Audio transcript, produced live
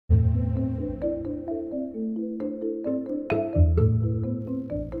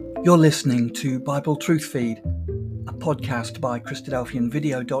You're listening to Bible Truth Feed, a podcast by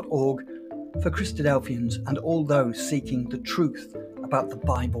Christadelphianvideo.org for Christadelphians and all those seeking the truth about the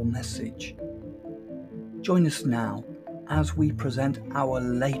Bible message. Join us now as we present our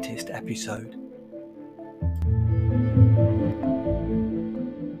latest episode.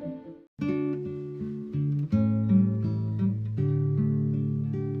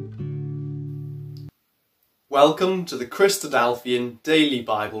 Welcome to the Christadelphian Daily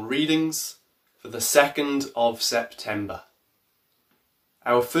Bible Readings for the 2nd of September.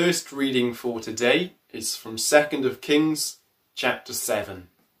 Our first reading for today is from 2nd of Kings, chapter 7.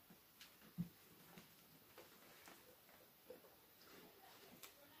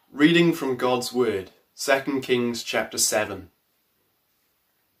 Reading from God's Word, 2 Kings chapter 7.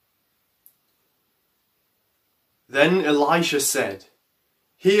 Then Elisha said,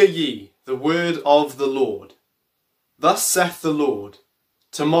 "Hear ye the word of the Lord. Thus saith the Lord,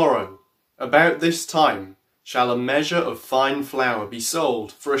 Tomorrow, about this time, shall a measure of fine flour be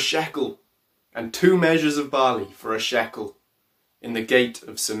sold for a shekel, and 2 measures of barley for a shekel, in the gate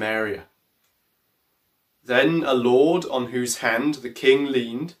of Samaria." Then a lord on whose hand the king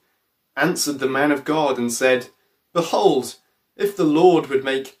leaned answered the man of God and said, "Behold, if the Lord would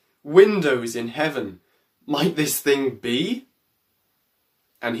make windows in heaven, might this thing be?"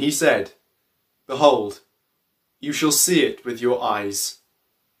 And he said, "Behold, you shall see it with your eyes,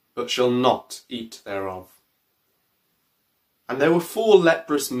 but shall not eat thereof." And there were 4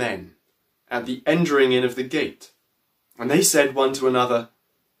 leprous men at the entering in of the gate, and they said one to another,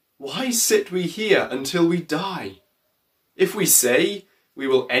 "Why sit we here until we die? If we say, we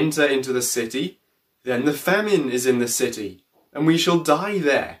will enter into the city, then the famine is in the city, and we shall die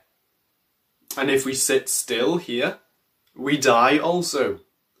there. And if we sit still here, we die also.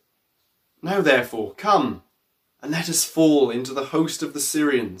 Now therefore, come, and let us fall into the host of the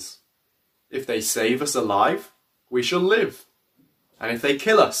Syrians. If they save us alive, we shall live, and if they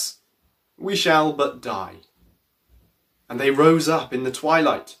kill us, we shall but die." And they rose up in the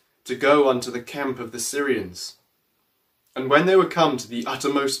twilight to go unto the camp of the Syrians. And when they were come to the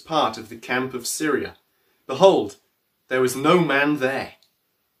uttermost part of the camp of Syria, behold, there was no man there.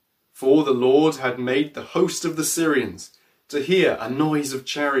 For the Lord had made the host of the Syrians to hear a noise of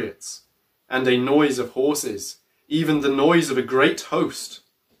chariots, and a noise of horses, even the noise of a great host.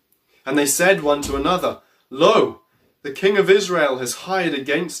 And they said one to another, "Lo, the king of Israel has hired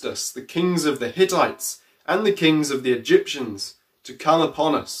against us the kings of the Hittites and the kings of the Egyptians to come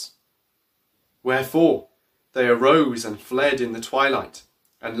upon us." Wherefore they arose and fled in the twilight,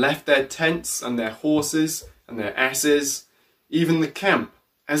 and left their tents and their horses and their asses, even the camp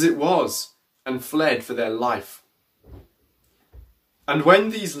as it was, and fled for their life. And when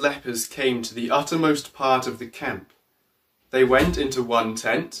these lepers came to the uttermost part of the camp, they went into one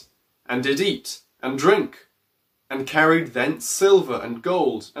tent, and did eat and drink, and carried thence silver and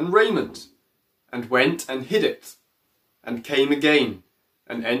gold and raiment, and went and hid it, and came again,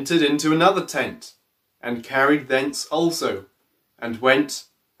 and entered into another tent, and carried thence also, and went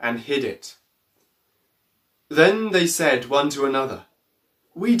and hid it. Then they said one to another,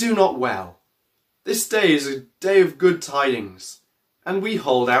 "We do not well. This day is a day of good tidings, and we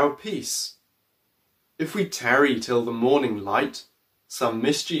hold our peace. If we tarry till the morning light, some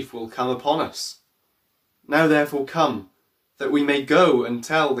mischief will come upon us. Now therefore come, that we may go and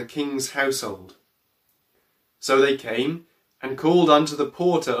tell the king's household." So they came and called unto the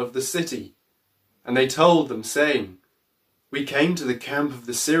porter of the city, and they told them, saying, "We came to the camp of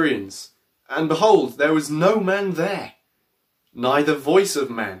the Syrians, and behold, there was no man there, neither voice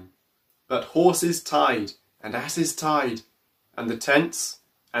of man, but horses tied and asses tied, and the tents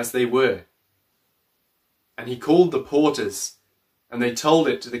as they were." And he called the porters, and they told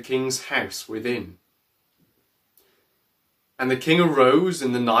it to the king's house within. And the king arose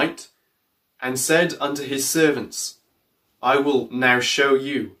in the night, and said unto his servants, "I will now show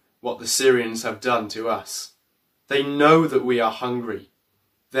you what the Syrians have done to us. They know that we are hungry.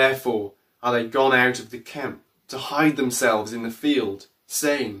 Therefore are they gone out of the camp to hide themselves in the field,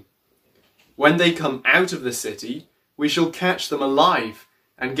 saying, When they come out of the city, we shall catch them alive,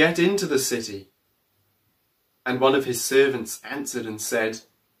 and get into the city." And one of his servants answered and said,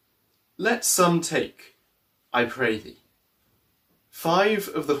 "Let some take, I pray thee, 5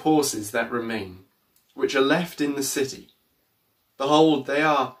 of the horses that remain, which are left in the city. Behold, they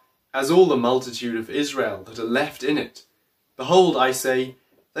are as all the multitude of Israel that are left in it. Behold, I say,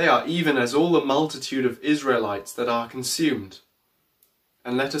 they are even as all the multitude of Israelites that are consumed.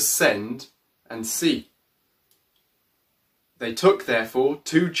 And let us send and see." They took therefore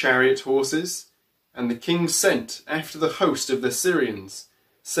 2 chariot horses, and the king sent after the host of the Syrians,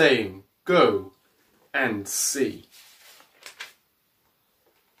 saying, Go and see.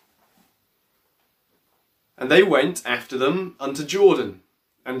 And they went after them unto Jordan,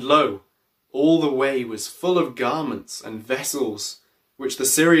 and lo, all the way was full of garments and vessels, which the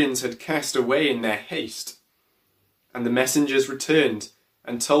Syrians had cast away in their haste. And the messengers returned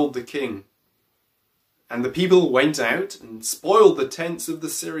and told the king. And the people went out and spoiled the tents of the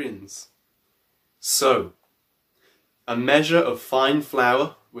Syrians. So, a measure of fine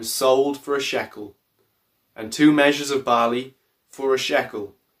flour was sold for a shekel, and 2 measures of barley for a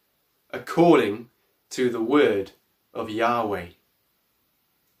shekel, according to the word of Yahweh.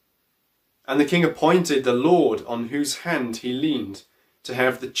 And the king appointed the Lord on whose hand he leaned to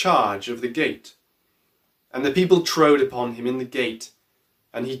have the charge of the gate. And the people trode upon him in the gate,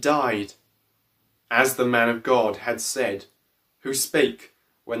 and he died, as the man of God had said, who spake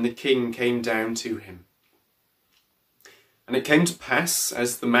when the king came down to him. And it came to pass,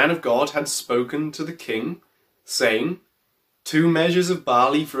 as the man of God had spoken to the king, saying, 2 measures of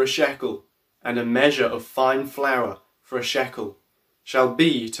barley for a shekel, and a measure of fine flour for a shekel, shall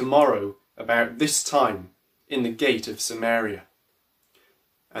be tomorrow about this time in the gate of Samaria.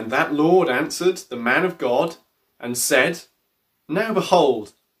 And that Lord answered the man of God, and said, Now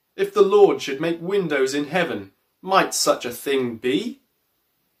behold, if the Lord should make windows in heaven, might such a thing be?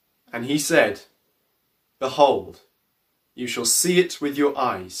 And he said, Behold, you shall see it with your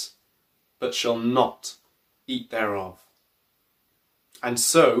eyes, but shall not eat thereof. And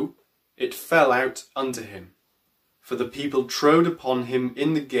so it fell out unto him, for the people trode upon him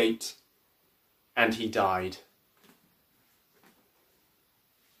in the gate, and he died.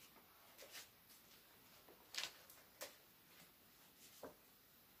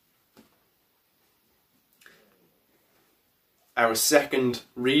 Our second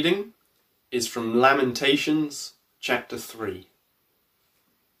reading is from Lamentations chapter 3.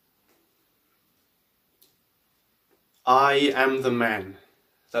 I am the man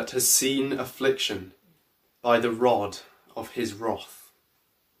that has seen affliction by the rod of his wrath.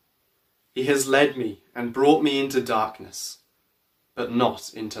 He has led me and brought me into darkness, but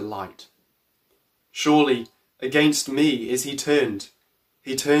not into light. Surely against me is he turned.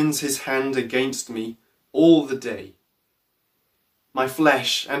 He turns his hand against me all the day. My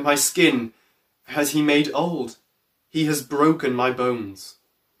flesh and my skin has he made old. He has broken my bones.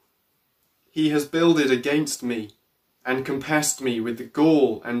 He has builded against me, and compassed me with the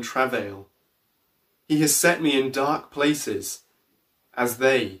gall and travail. He has set me in dark places, as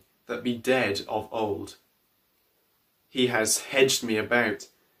they that be dead of old. He has hedged me about,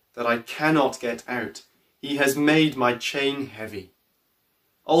 that I cannot get out. He has made my chain heavy.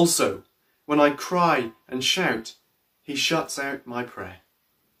 Also, when I cry and shout, he shuts out my prayer.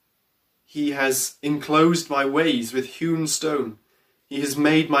 He has enclosed my ways with hewn stone. He has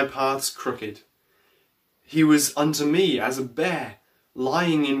made my paths crooked. He was unto me as a bear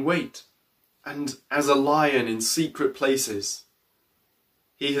lying in wait, and as a lion in secret places.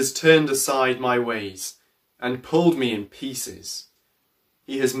 He has turned aside my ways, and pulled me in pieces.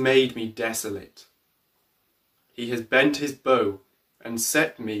 He has made me desolate. He has bent his bow, and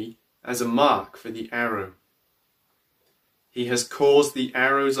set me as a mark for the arrow. He has caused the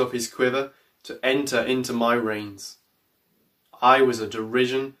arrows of his quiver to enter into my reins. I was a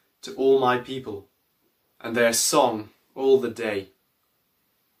derision to all my people, and their song all the day.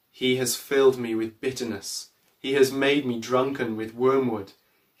 He has filled me with bitterness. He has made me drunken with wormwood.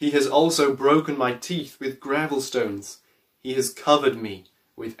 He has also broken my teeth with gravel stones. He has covered me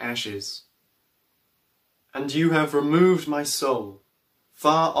with ashes. And you have removed my soul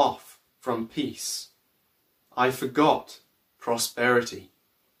far off from peace. I forgot prosperity.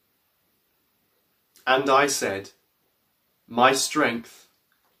 And I said, my strength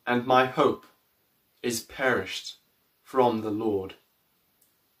and my hope is perished from the Lord.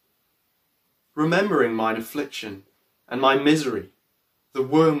 Remembering mine affliction and my misery, the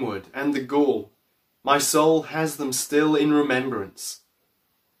wormwood and the gall, my soul has them still in remembrance,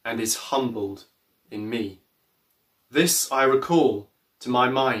 and is humbled in me. This I recall to my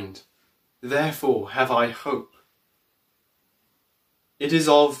mind, therefore have I hope. It is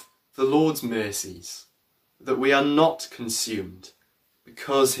of the Lord's mercies that we are not consumed,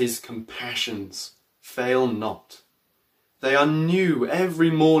 because his compassions fail not. They are new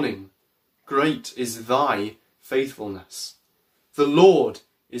every morning. Great is thy faithfulness. The Lord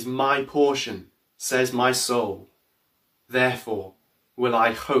is my portion, says my soul. Therefore will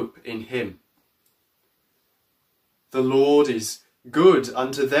I hope in him. The Lord is good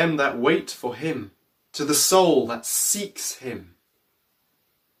unto them that wait for him, to the soul that seeks him.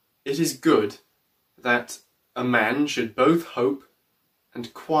 It is good that a man should both hope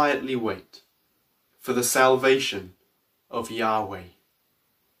and quietly wait for the salvation of Yahweh.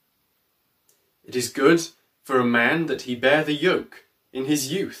 It is good for a man that he bear the yoke in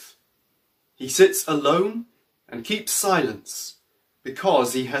his youth. He sits alone and keeps silence,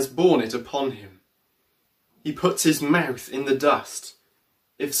 because he has borne it upon him. He puts his mouth in the dust,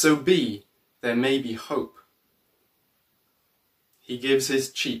 if so be there may be hope. He gives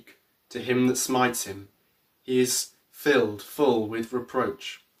his cheek to him that smites him. He is filled full with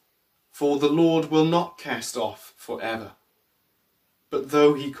reproach. For the Lord will not cast off for ever. But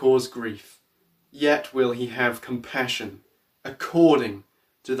though he cause grief, yet will he have compassion, according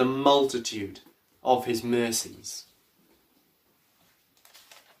to the multitude of his mercies.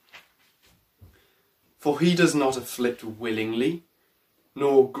 For he does not afflict willingly,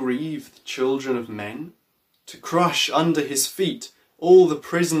 nor grieve the children of men, to crush under his feet all the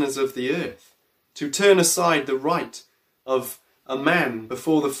prisoners of the earth, to turn aside the right of a man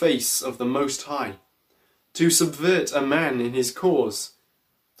before the face of the Most High, to subvert a man in his cause,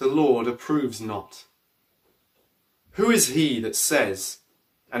 the Lord approves not. Who is he that says,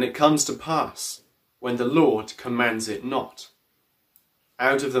 and it comes to pass, when the Lord commands it not?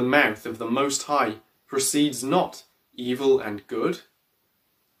 Out of the mouth of the Most High proceeds not evil and good?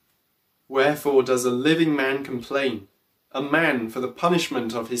 Wherefore does a living man complain, a man for the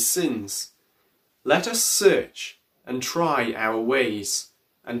punishment of his sins? Let us search and try our ways,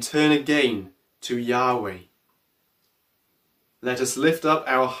 and turn again to Yahweh. Let us lift up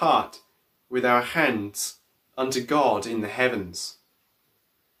our heart with our hands unto God in the heavens.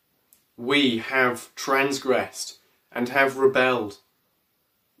 We have transgressed and have rebelled.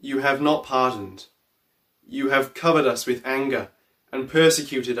 You have not pardoned. You have covered us with anger and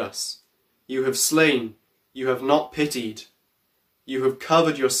persecuted us. You have slain, you have not pitied. You have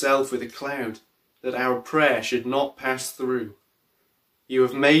covered yourself with a cloud, that our prayer should not pass through. You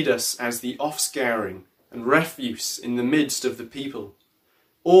have made us as the offscouring and refuse in the midst of the people.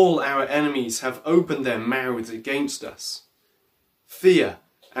 All our enemies have opened their mouths against us. Fear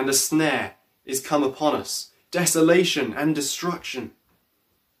and a snare is come upon us, desolation and destruction.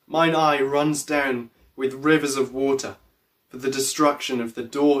 Mine eye runs down with rivers of water for the destruction of the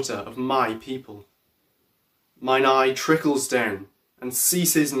daughter of my people. Mine eye trickles down and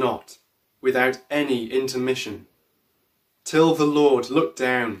ceases not, without any intermission, till the Lord look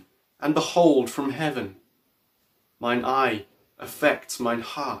down and behold from heaven. Mine eye affects mine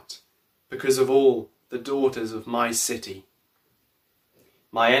heart, because of all the daughters of my city.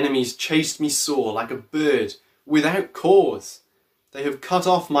 My enemies chased me sore like a bird without cause. They have cut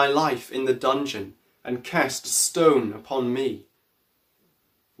off my life in the dungeon, and cast a stone upon me.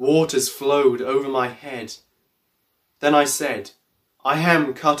 Waters flowed over my head. Then I said, I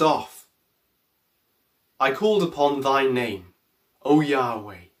am cut off. I called upon thy name, O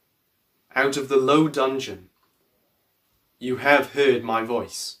Yahweh, out of the low dungeon. You have heard my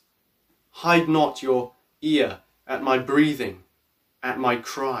voice. Hide not your ear at my breathing, at my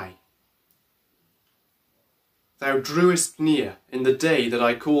cry. Thou drewest near in the day that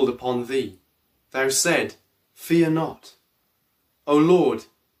I called upon thee. Thou said, Fear not. O Lord,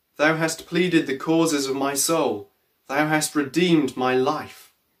 thou hast pleaded the causes of my soul. Thou hast redeemed my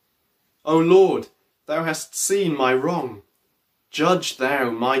life. O Lord, thou hast seen my wrong. Judge thou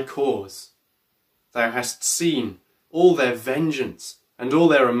my cause. Thou hast seen all their vengeance and all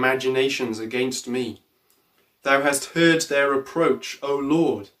their imaginations against me. Thou hast heard their reproach, O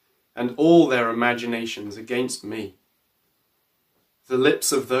Lord, and all their imaginations against me. The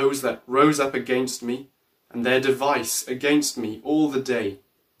lips of those that rose up against me, and their device against me all the day.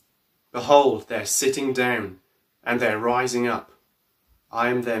 Behold, their sitting down, and their rising up. I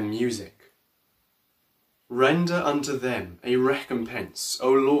am their music. Render unto them a recompense, O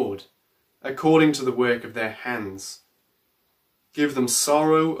Lord, according to the work of their hands. Give them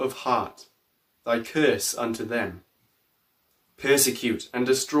sorrow of heart, thy curse unto them. Persecute and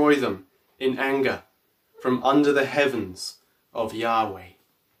destroy them in anger from under the heavens of Yahweh.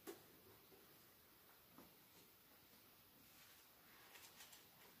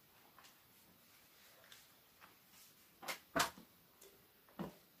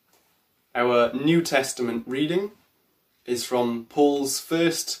 Our New Testament reading is from Paul's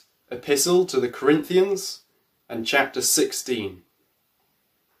first epistle to the Corinthians and chapter 16.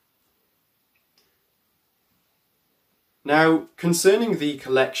 Now, concerning the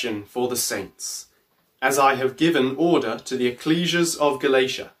collection for the saints, as I have given order to the ecclesias of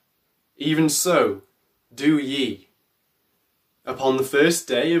Galatia, even so do ye. Upon the first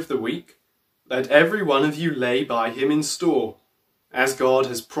day of the week, let every one of you lay by him in store, as God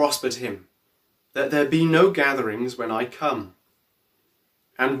has prospered him, that there be no gatherings when I come.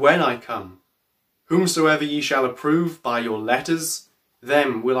 and when I come. Whomsoever ye shall approve by your letters,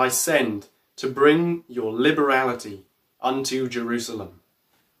 them will I send to bring your liberality unto Jerusalem.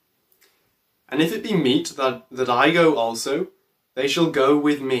 And if it be meet that I go also, they shall go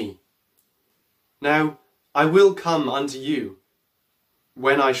with me. Now I will come unto you,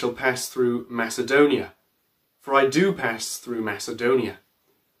 when I shall pass through Macedonia, for I do pass through Macedonia.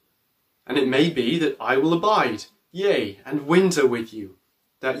 And it may be that I will abide, yea, and winter with you,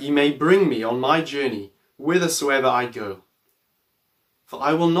 that ye may bring me on my journey whithersoever I go. For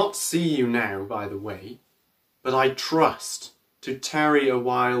I will not see you now by the way, but I trust to tarry a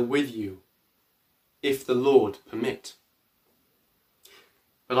while with you, if the Lord permit.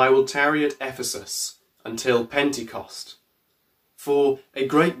 But I will tarry at Ephesus until Pentecost. For a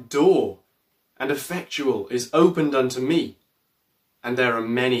great door and effectual is opened unto me, and there are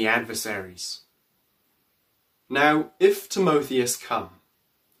many adversaries. Now if Timotheus come,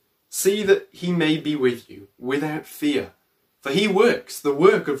 see that he may be with you without fear, for he works the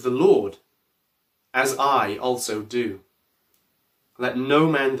work of the Lord, as I also do. Let no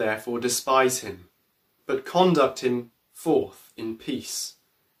man therefore despise him, but conduct him forth in peace,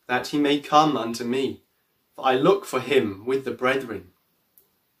 that he may come unto me, for I look for him with the brethren.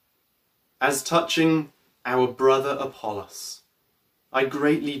 As touching our brother Apollos, I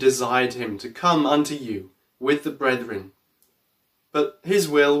greatly desired him to come unto you with the brethren, but his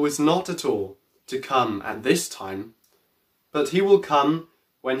will was not at all to come at this time, but he will come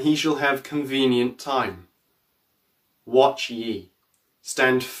when he shall have convenient time. Watch ye,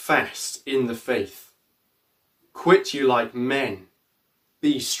 stand fast in the faith. Quit you like men,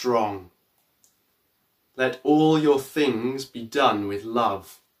 be strong. Let all your things be done with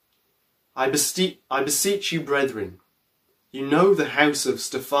love. I beseech you, brethren, you know the house of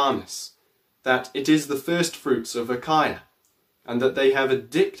Stephanas, that it is the firstfruits of Achaia, and that they have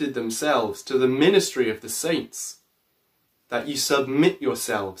addicted themselves to the ministry of the saints, that ye submit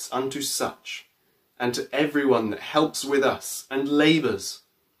yourselves unto such, and to everyone that helps with us and labours.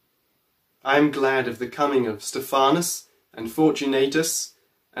 I am glad of the coming of Stephanas and Fortunatus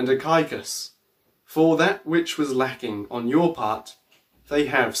and Achaicus, for that which was lacking on your part they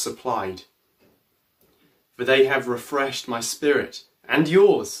have supplied. For they have refreshed my spirit and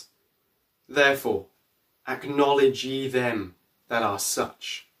yours. Therefore acknowledge ye them that are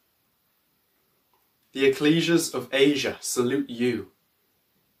such. The ecclesias of Asia salute you.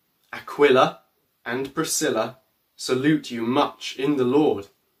 Aquila and Priscilla salute you much in the Lord,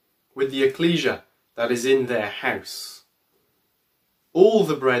 with the ecclesia that is in their house. All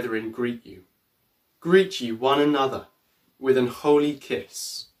the brethren greet you. Greet ye one another with an holy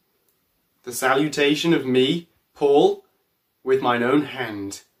kiss. The salutation of me, Paul, with mine own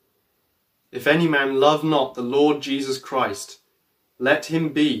hand. If any man love not the Lord Jesus Christ, let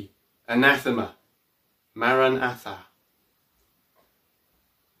him be anathema. Maranatha.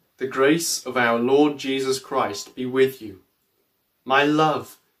 The grace of our Lord Jesus Christ be with you. My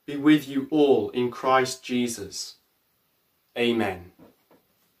love be with you all in Christ Jesus. Amen.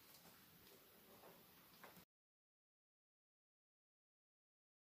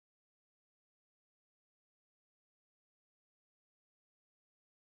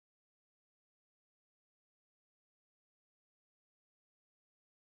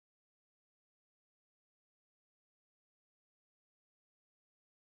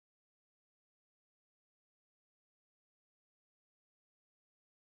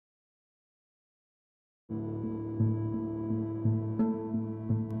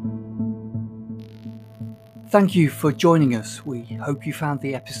 Thank you for joining us. We hope you found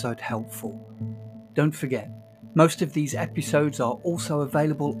the episode helpful. Don't forget, most of these episodes are also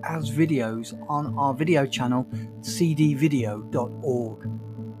available as videos on our video channel, cdvideo.org.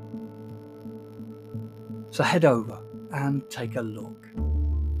 So head over and take a look.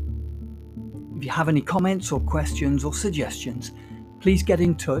 If you have any comments or questions or suggestions, please get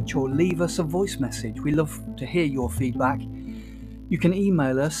in touch or leave us a voice message. We love to hear your feedback. You can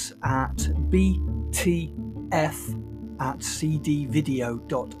email us at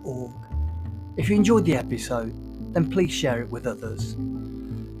btf@cdvideo.org. If you enjoyed the episode, then please share it with others.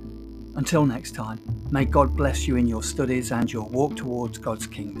 Until next time, may God bless you in your studies and your walk towards God's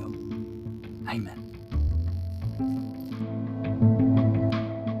kingdom. Amen.